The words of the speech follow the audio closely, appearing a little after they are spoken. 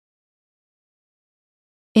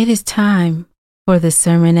It is time for the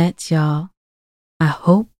Sermonette, y'all. I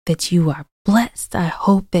hope that you are blessed. I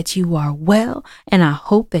hope that you are well, and I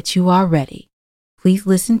hope that you are ready. Please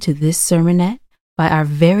listen to this sermonette by our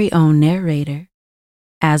very own narrator,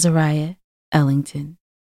 Azariah Ellington.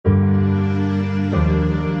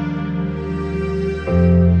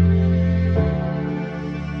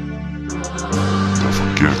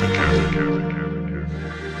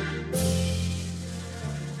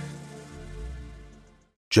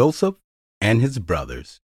 Joseph and his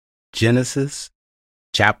brothers. Genesis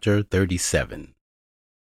chapter 37.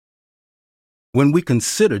 When we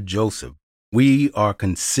consider Joseph, we are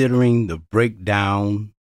considering the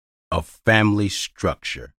breakdown of family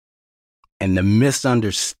structure and the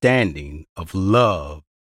misunderstanding of love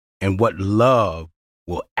and what love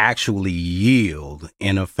will actually yield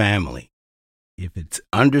in a family, if it's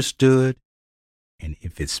understood and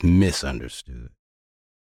if it's misunderstood.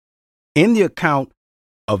 In the account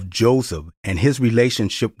of Joseph and his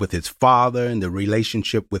relationship with his father and the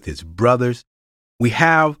relationship with his brothers, we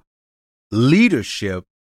have leadership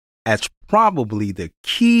as probably the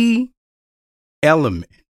key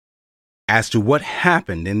element as to what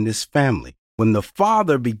happened in this family. When the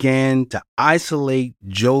father began to isolate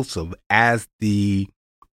Joseph as the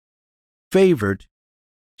favored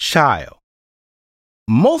child,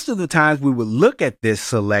 most of the times we would look at this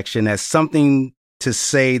selection as something to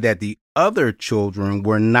say that the other children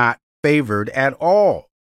were not favored at all.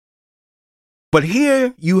 But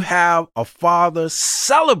here you have a father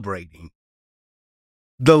celebrating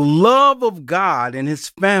the love of God and his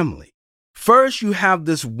family. First, you have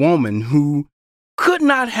this woman who could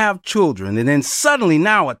not have children, and then suddenly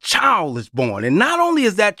now a child is born. And not only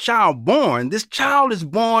is that child born, this child is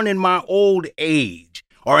born in my old age,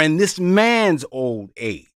 or in this man's old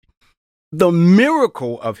age. The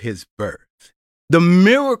miracle of his birth, the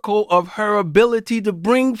miracle of her ability to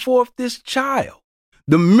bring forth this child,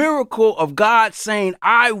 the miracle of God saying,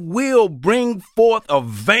 I will bring forth a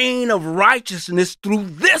vein of righteousness through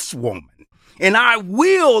this woman, and I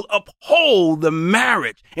will uphold the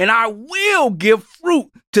marriage, and I will give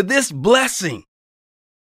fruit to this blessing.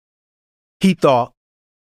 He thought,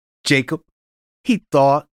 Jacob, he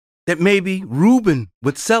thought that maybe Reuben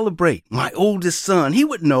would celebrate, my oldest son. He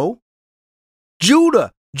would know.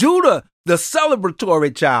 Judah, the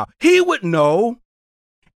celebratory child, he would know.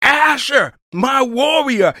 Asher, my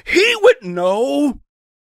warrior, he would know.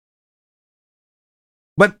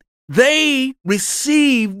 But they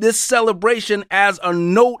received this celebration as a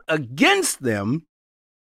note against them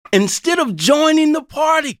instead of joining the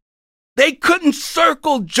party. They couldn't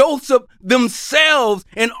circle Joseph themselves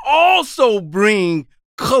and also bring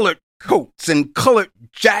colored coats and colored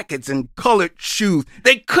jackets and colored shoes.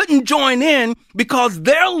 They couldn't join in because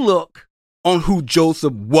their look on who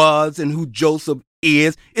Joseph was and who Joseph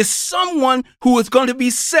is someone who is going to be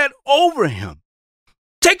set over him.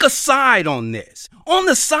 Take a side on this. On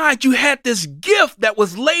the side, you had this gift that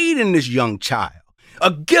was laid in this young child, a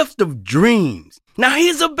gift of dreams. Now,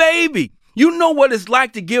 he's a baby. You know what it's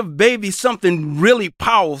like to give baby something really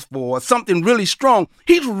powerful or something really strong.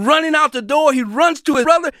 He's running out the door. He runs to his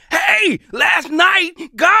brother. Hey, last night,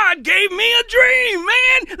 God gave me a dream,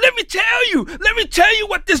 man. Let me tell you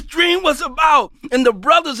what this dream was about. And the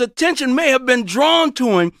brother's attention may have been drawn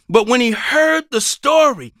to him, but when he heard the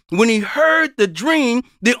story, when he heard the dream,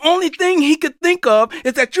 the only thing he could think of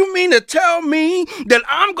is that you mean to tell me that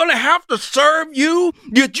I'm going to have to serve you,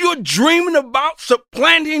 that you're dreaming about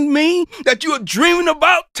supplanting me, that you're dreaming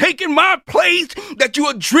about taking my place, that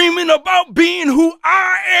you're dreaming about being who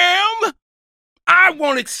I am? I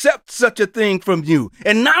won't accept such a thing from you.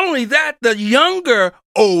 And not only that, the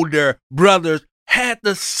older brothers had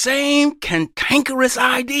the same cantankerous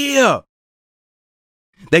idea.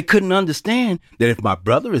 They couldn't understand that if my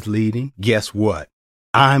brother is leading, guess what?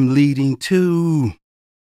 I'm leading too.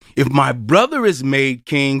 If my brother is made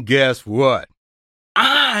king, guess what?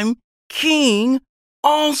 I'm king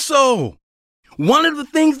also. One of the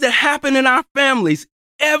things that happen in our families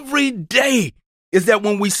every day is that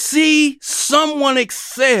when we see someone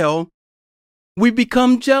excel, we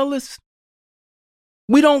become jealous.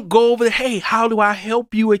 We don't go over, hey, how do I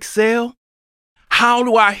help you excel? How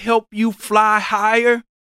do I help you fly higher?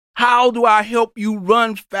 How do I help you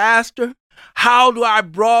run faster? How do I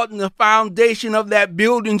broaden the foundation of that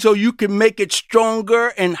building so you can make it stronger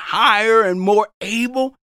and higher and more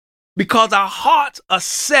able? Because our hearts are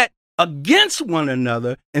set against one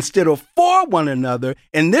another instead of for one another.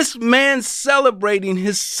 And this man celebrating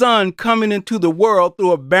his son coming into the world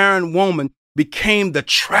through a barren woman became the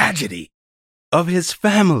tragedy of his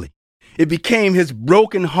family. It became his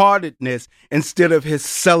brokenheartedness instead of his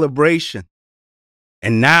celebration.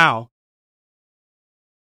 And now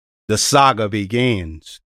the saga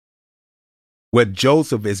begins, where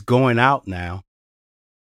Joseph is going out now.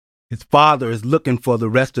 His father is looking for the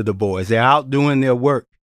rest of the boys. They're out doing their work.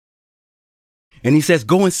 And he says,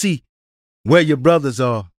 go and see where your brothers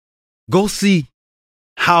are. Go see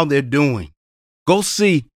how they're doing. Go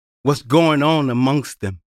see what's going on amongst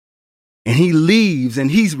them. And he leaves and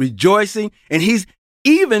he's rejoicing, and he's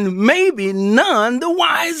even maybe none the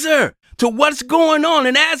wiser to what's going on.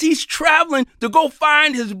 And as he's traveling to go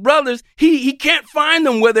find his brothers, he can't find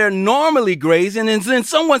them where they're normally grazing. And then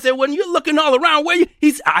someone said, well, you're looking all around, where you?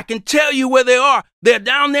 I can tell you where they are. They're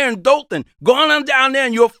down there in Dothan. Go on down there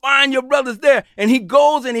and you'll find your brothers there. And he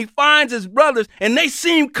goes and he finds his brothers, and they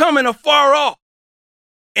seem coming afar off.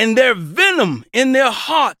 And their venom in their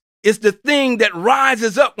heart is the thing that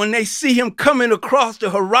rises up when they see him coming across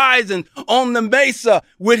the horizon on the mesa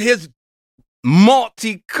with his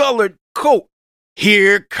multicolored coat.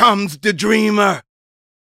 Here comes the dreamer.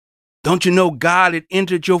 Don't you know God had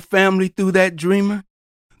entered your family through that dreamer?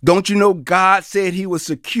 Don't you know God said he was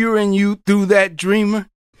securing you through that dreamer?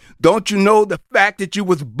 Don't you know the fact that you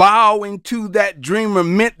was bowing to that dreamer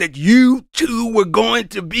meant that you too were going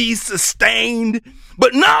to be sustained?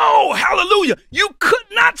 But no, hallelujah, you could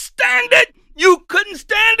not stand it. You couldn't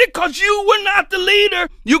stand it because you were not the leader.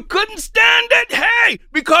 You couldn't stand it, hey,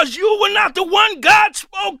 because you were not the one God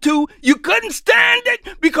spoke to. You couldn't stand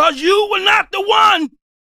it because you were not the one.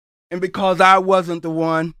 And because I wasn't the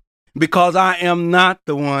one, because I am not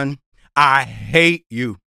the one, I hate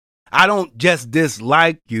you. I don't just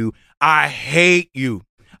dislike you, I hate you.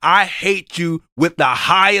 I hate you with the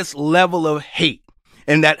highest level of hate.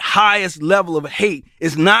 And that highest level of hate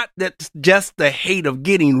is not that just the hate of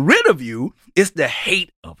getting rid of you, it's the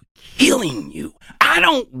hate of killing you. I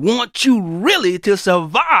don't want you really to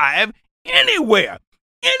survive anywhere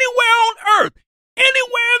on earth,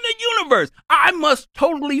 anywhere in the universe. I must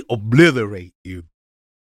totally obliterate you.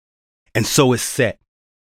 And so it's set.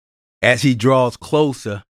 As he draws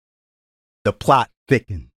closer, the plot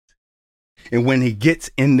thickens. And when he gets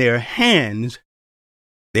in their hands,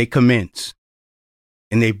 they commence.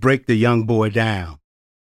 And they break the young boy down.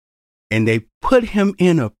 And they put him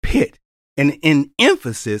in a pit, and in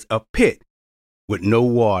emphasis, a pit with no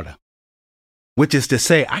water. Which is to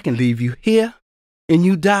say, I can leave you here and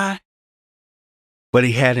you die. But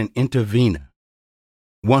he had an intervener,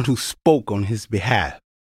 one who spoke on his behalf,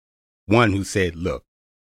 one who said, look,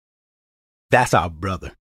 that's our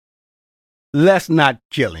brother. Let's not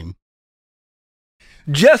kill him.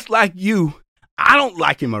 Just like you, I don't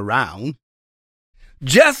like him around.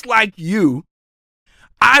 Just like you,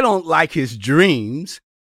 I don't like his dreams.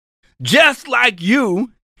 Just like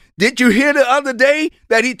you, did you hear the other day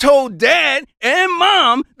that he told Dad and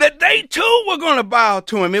Mom that they too were going to bow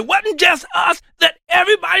to him? It wasn't just us, that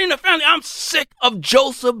everybody in the family. I'm sick of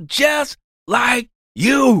Joseph just like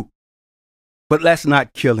you. But let's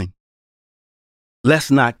not kill him. Let's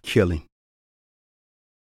not kill him.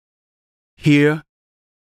 Here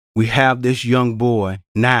we have this young boy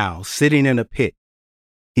now sitting in a pit.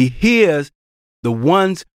 He hears the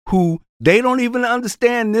ones who they don't even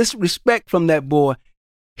understand this respect from that boy.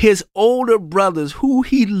 His older brothers who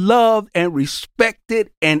he loved and respected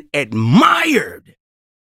and admired.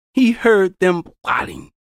 He heard them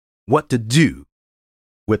plotting what to do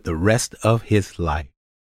with the rest of his life.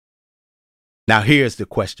 Now here's the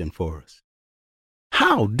question for us.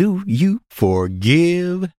 How do you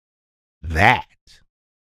forgive that?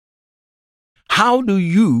 How do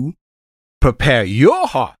you prepare your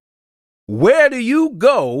heart? Where do you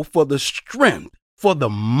go for the strength, for the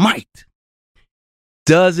might?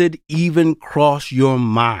 Does it even cross your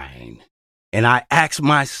mind? And I ask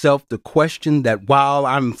myself the question that while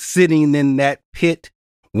I'm sitting in that pit,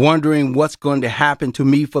 wondering what's going to happen to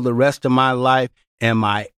me for the rest of my life, am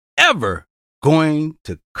I ever going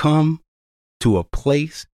to come to a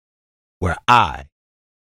place where I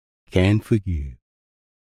can forgive?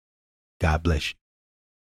 God bless you.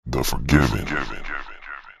 The Forgiven.